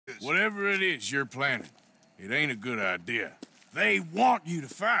Whatever it is you're planning, it ain't a good idea. They want you to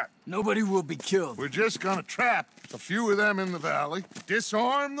fight. Nobody will be killed. We're just gonna trap a few of them in the valley,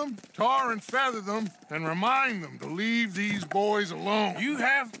 disarm them, tar and feather them, and remind them to leave these boys alone. You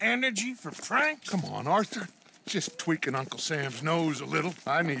have energy for pranks? Come on, Arthur. Just tweaking Uncle Sam's nose a little.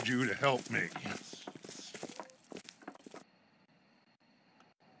 I need you to help me.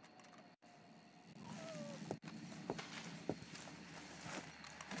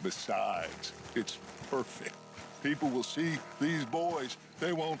 Besides, it's perfect. People will see these boys,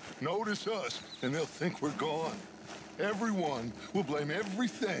 they won't notice us, and they'll think we're gone. Everyone will blame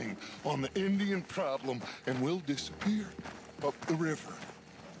everything on the Indian problem, and we'll disappear up the river.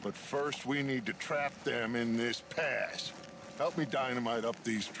 But first, we need to trap them in this pass. Help me dynamite up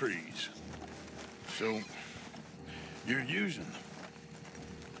these trees. So, you're using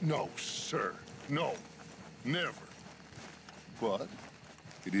them? No, sir. No. Never. But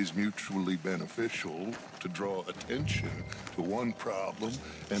it is mutually beneficial to draw attention to one problem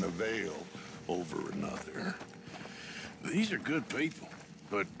and avail over another. These are good people,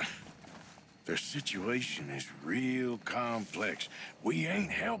 but their situation is real complex. We ain't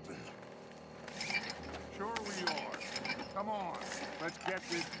helping them. Sure we are. Come on, let's get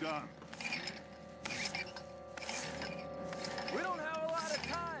this done. We don't have a lot of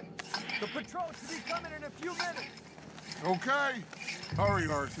time. The patrol should be coming in a few minutes. Okay. Hurry,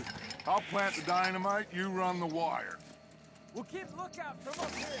 Arthur. I'll plant the dynamite, you run the wire. We'll keep lookout from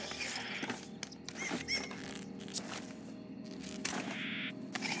up here.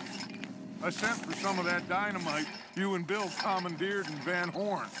 I sent for some of that dynamite you and Bill commandeered in Van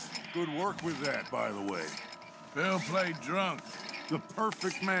Horn. Good work with that, by the way. Bill played drunk. The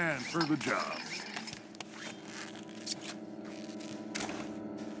perfect man for the job.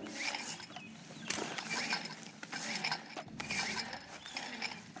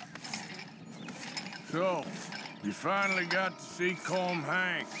 So, you finally got to see Colm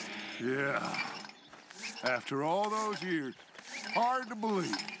hang. Yeah. After all those years, hard to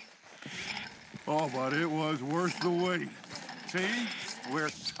believe. Oh, but it was worth the wait. See? We're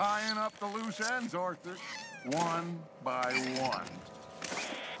tying up the loose ends, Arthur. One by one.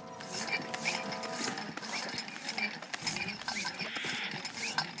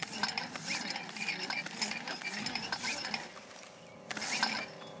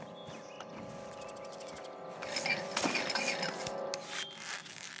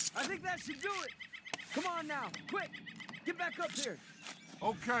 I think that should do it. Come on now, quick. Get back up here.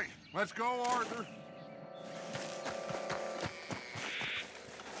 Okay, let's go, Arthur.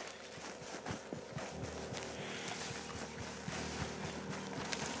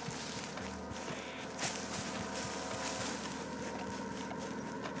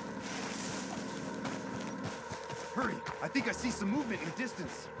 Hurry! I think I see some movement in the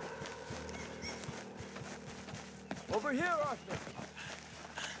distance. Over here, Arthur.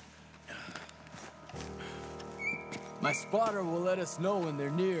 My spotter will let us know when they're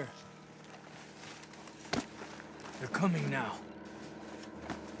near. They're coming now.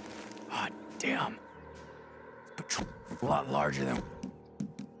 Ah, damn. Patrol a lot larger than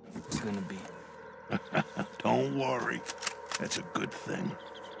it's gonna be. Don't worry. That's a good thing.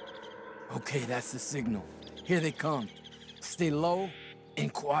 Okay, that's the signal. Here they come. Stay low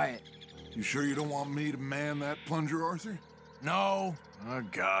and quiet. You sure you don't want me to man that plunger, Arthur? No, I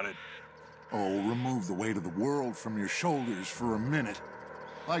got it. Oh, remove the weight of the world from your shoulders for a minute.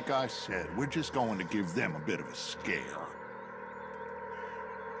 Like I said, we're just going to give them a bit of a scare.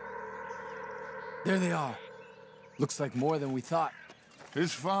 There they are. Looks like more than we thought.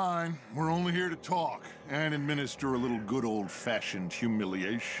 It's fine. We're only here to talk and administer a little good old-fashioned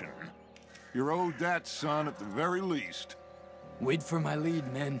humiliation. You're owed that, son, at the very least. Wait for my lead,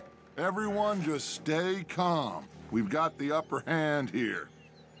 men. Everyone just stay calm. We've got the upper hand here.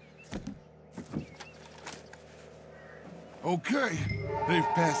 Okay, they've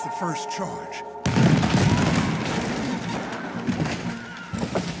passed the first charge.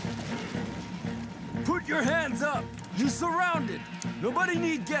 Put your hands up! You surrounded! Nobody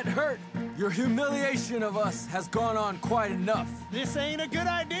need get hurt. Your humiliation of us has gone on quite enough. This ain't a good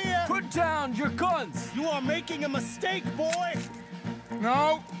idea. Put down your guns! You are making a mistake, boy.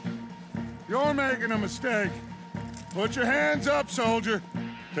 No, you're making a mistake. Put your hands up, soldier.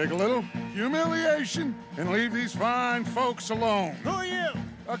 Take a little humiliation and leave these fine folks alone. Who are you?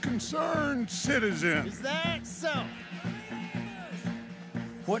 A concerned citizen. Is that so?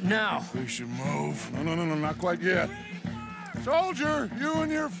 What now? We should move. No, not quite yet. Soldier, you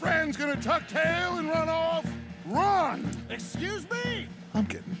and your friends gonna tuck tail and run off? Run! Excuse me? I'm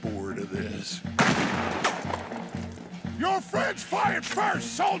getting bored of this. Your friends fired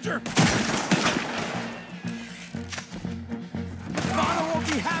first, soldier! Father won't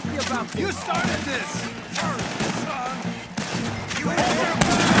be happy about this. You started this! First, son! You ain't here!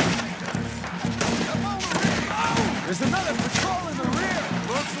 There's another patrol in the rear.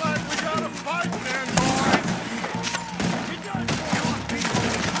 Looks like we got a fight then, boys!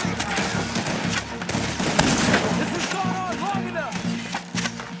 This has gone on long enough.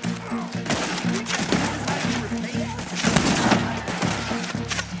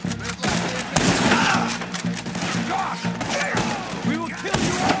 We will kill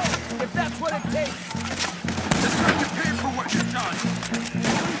you all if that's what it takes. Let's try to pay for what you've done.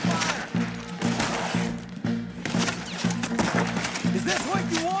 Is this what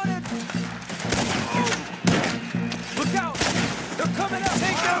you wanted? Look out! They're coming up!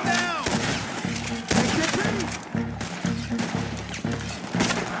 Take them down! Get ready!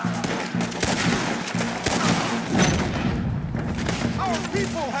 Our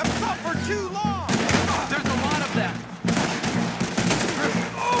people have suffered too long! There's a lot of them.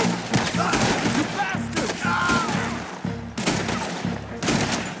 You bastard!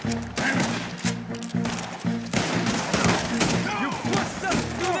 You pushed us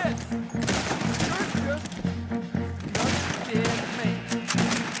through this!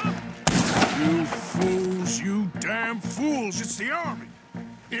 You fools, you damn fools. It's the army.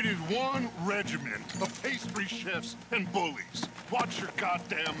 It is one regiment of pastry chefs and bullies. Watch your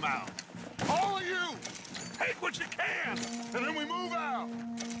goddamn mouth. All of you, take what you can, and then we move out.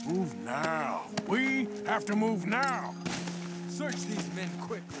 Move now. We have to move now. Search these men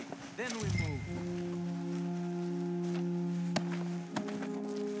quickly, then we move.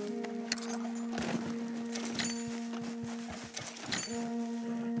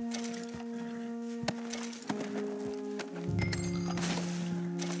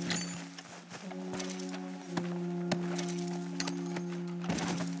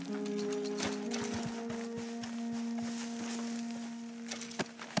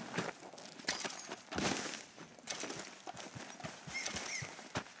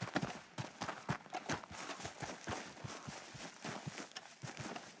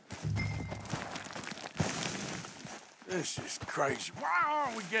 This is crazy. Why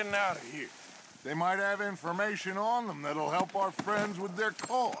aren't we getting out of here? They might have information on them that'll help our friends with their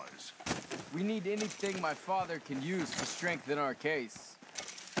cause. We need anything my father can use to strengthen our case.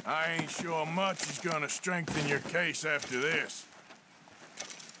 I ain't sure much is gonna strengthen your case after this.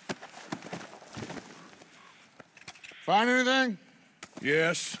 Find anything?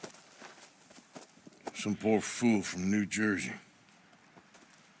 Yes. Some poor fool from New Jersey.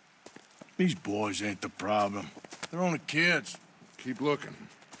 These boys ain't the problem. They're only kids. Keep looking.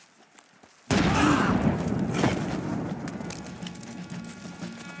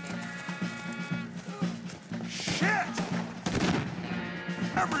 Shit!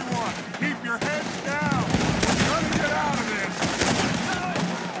 Everyone, keep your heads down. We're gonna get out of this.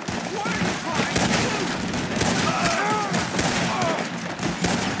 What are you trying to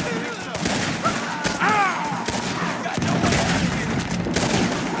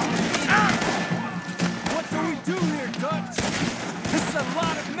What do we do here, Dutch? This is a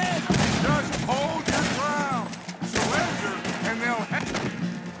lot of men! Just hold your ground. Surrender, and they'll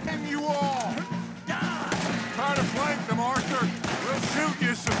hang you all. Try to flank them, Arthur. We'll shoot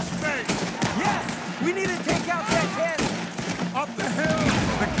you some space. Yes! We need to take out that cannon! Up the hill,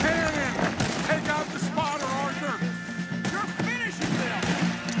 the cannon. Take out the spotter, Arthur. You're finishing them!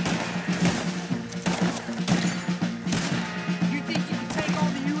 You think you can take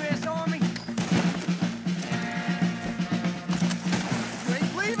on the U.S. Army? You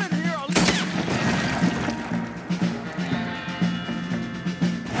ain't leaving here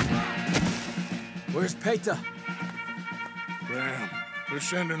Where's Peta? Damn. They're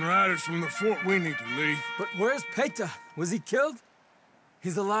sending riders from the fort. We need to leave. But where's Peta? Was he killed?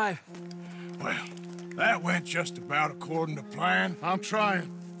 He's alive. Well, that went just about according to plan. I'm trying.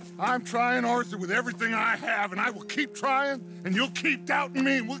 I'm trying, Arthur, with everything I have, and I will keep trying, and you'll keep doubting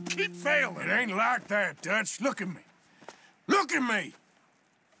me, and we'll keep failing. It ain't like that, Dutch. Look at me. Look at me!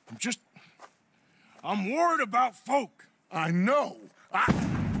 I'm worried about folk. I know.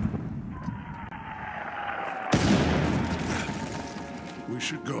 We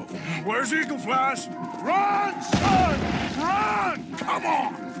should go. Where's Eagle Flies? Run, son! Run! Come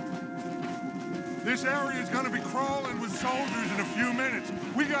on! This area is gonna be crawling with soldiers in a few minutes.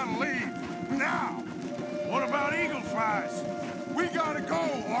 We gotta leave. Now! What about Eagle Flies? We gotta go,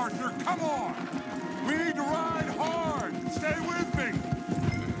 Arthur. Come on! We need to ride hard. Stay with me.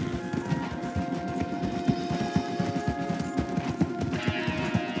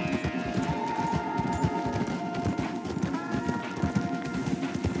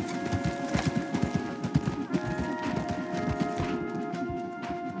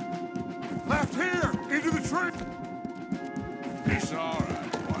 It's all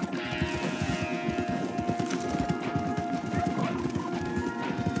right, boy.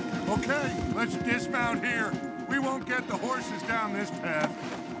 Okay, let's dismount here. We won't get the horses down this path.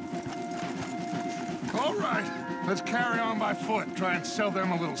 All right, let's carry on by foot. Try and sell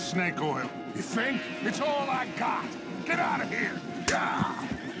them a little snake oil. You think? It's all I got. Get out of here. Yeah.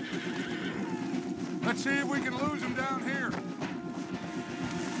 Let's see if we can lose them down here.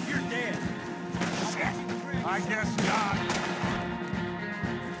 You're dead. Shit. I guess not.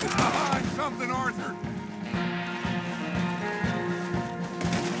 Find something, Arthur.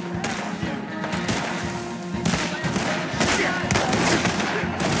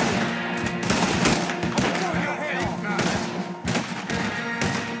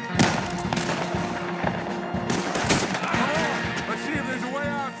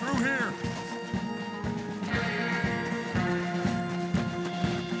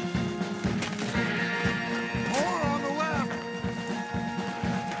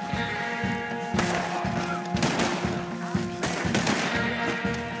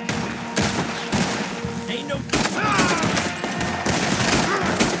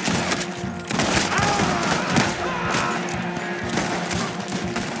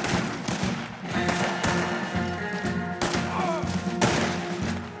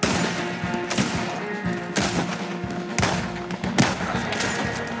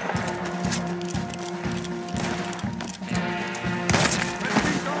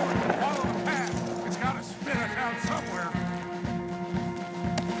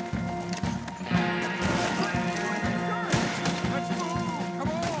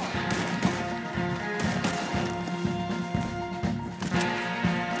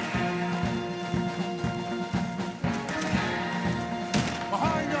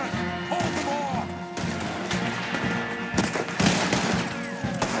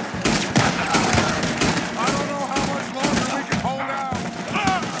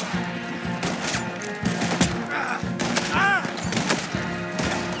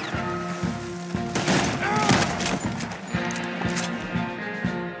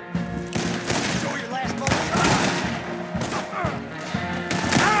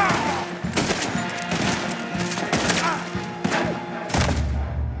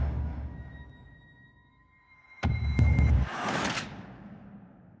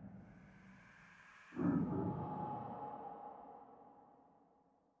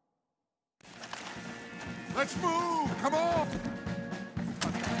 Let's move! Come on!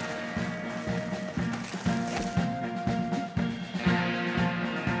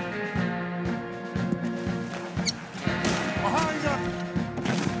 Behind us!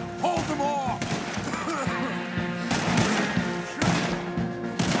 Hold them off!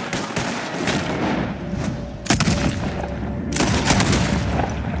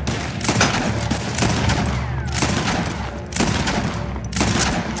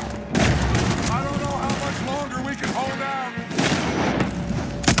 I don't know how much longer we can hold out.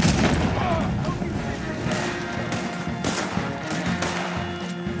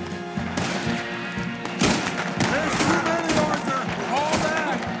 There's too many, Arthur! Fall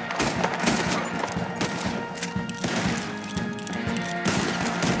back!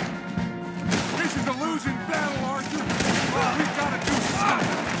 This is a losing battle, Arthur! Well, we've got to do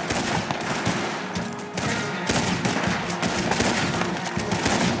something!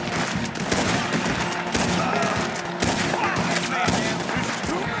 This is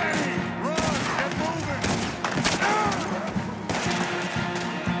too many! Run! Get moving!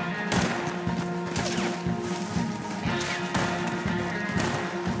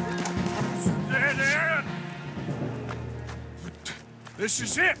 Dead end! This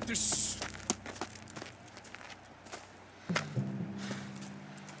is it!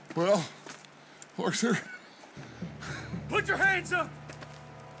 Well, Arthur, Put your hands up!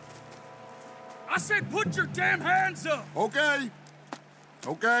 I said put your damn hands up! okay.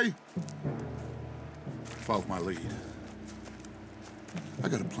 Okay. Follow my lead. I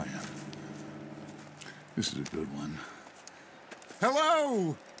got a plan. This is a good one.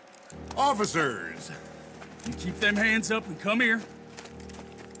 Hello, officers. You keep them hands up and come here.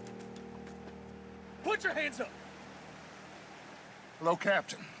 Put your hands up! Hello,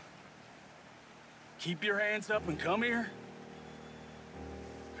 Captain. Keep your hands up and come here.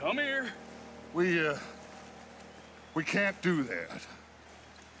 Come here. We can't do that.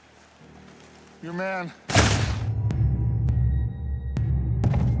 Your man...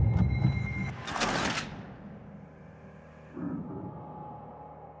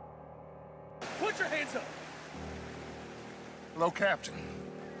 Put your hands up! Hello, Captain.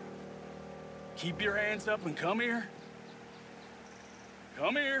 Keep your hands up and come here.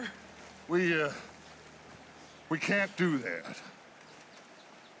 Come here. We can't do that.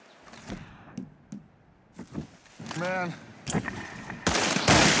 man.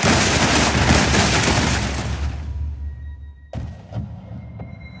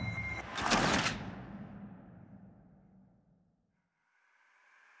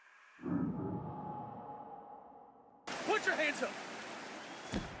 Put your hands up!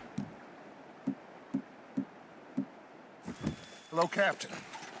 Hello, Captain.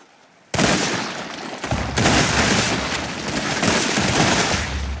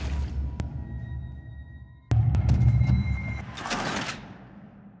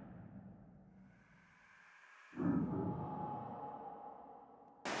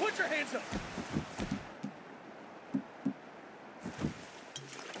 Put your hands up!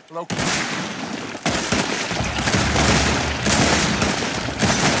 Hello, Captain.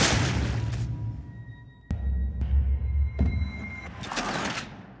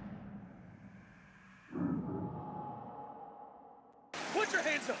 Put your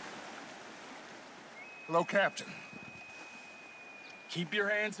hands up! Hello, Captain. Keep your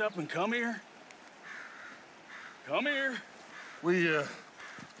hands up and come here. Come here.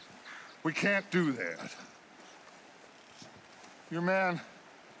 We can't do that. Your man...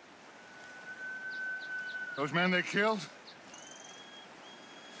 Those men they killed?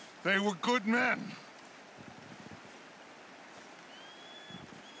 They were good men.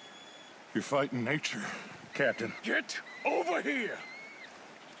 You're fighting nature, Captain. Get over here!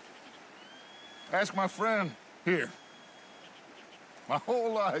 Ask my friend here. My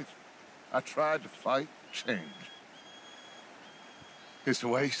whole life, I tried to fight change. It's a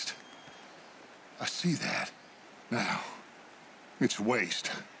waste. I see that now. It's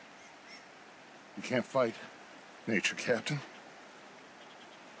waste. You can't fight nature, Captain.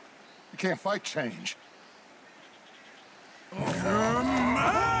 You can't fight change.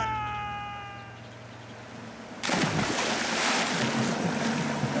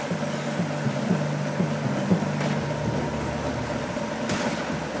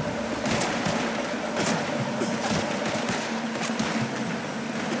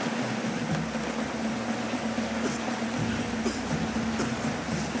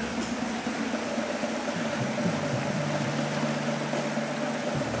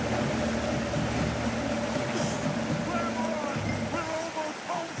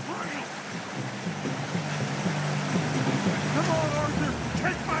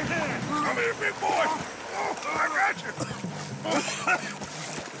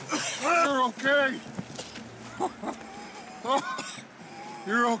 You're okay.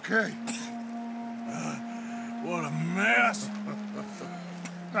 You're okay. What a mess.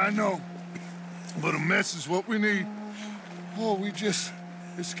 I know, but a mess is what we need. Oh, we just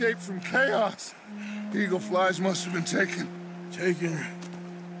escaped from chaos. Eagle flies must have been taken. Taken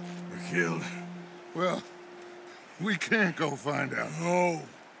or killed? Well, we can't go find out. No,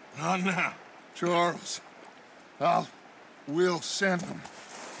 not now. Charles, we'll send them.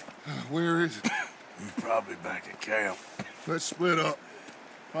 Where is it? He's probably back at camp. Let's split up.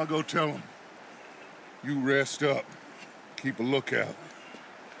 I'll go tell them. You rest up. Keep a lookout.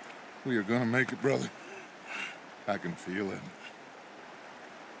 We are gonna make it, brother. I can feel it.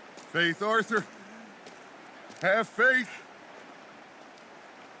 Faith, Arthur. Have faith.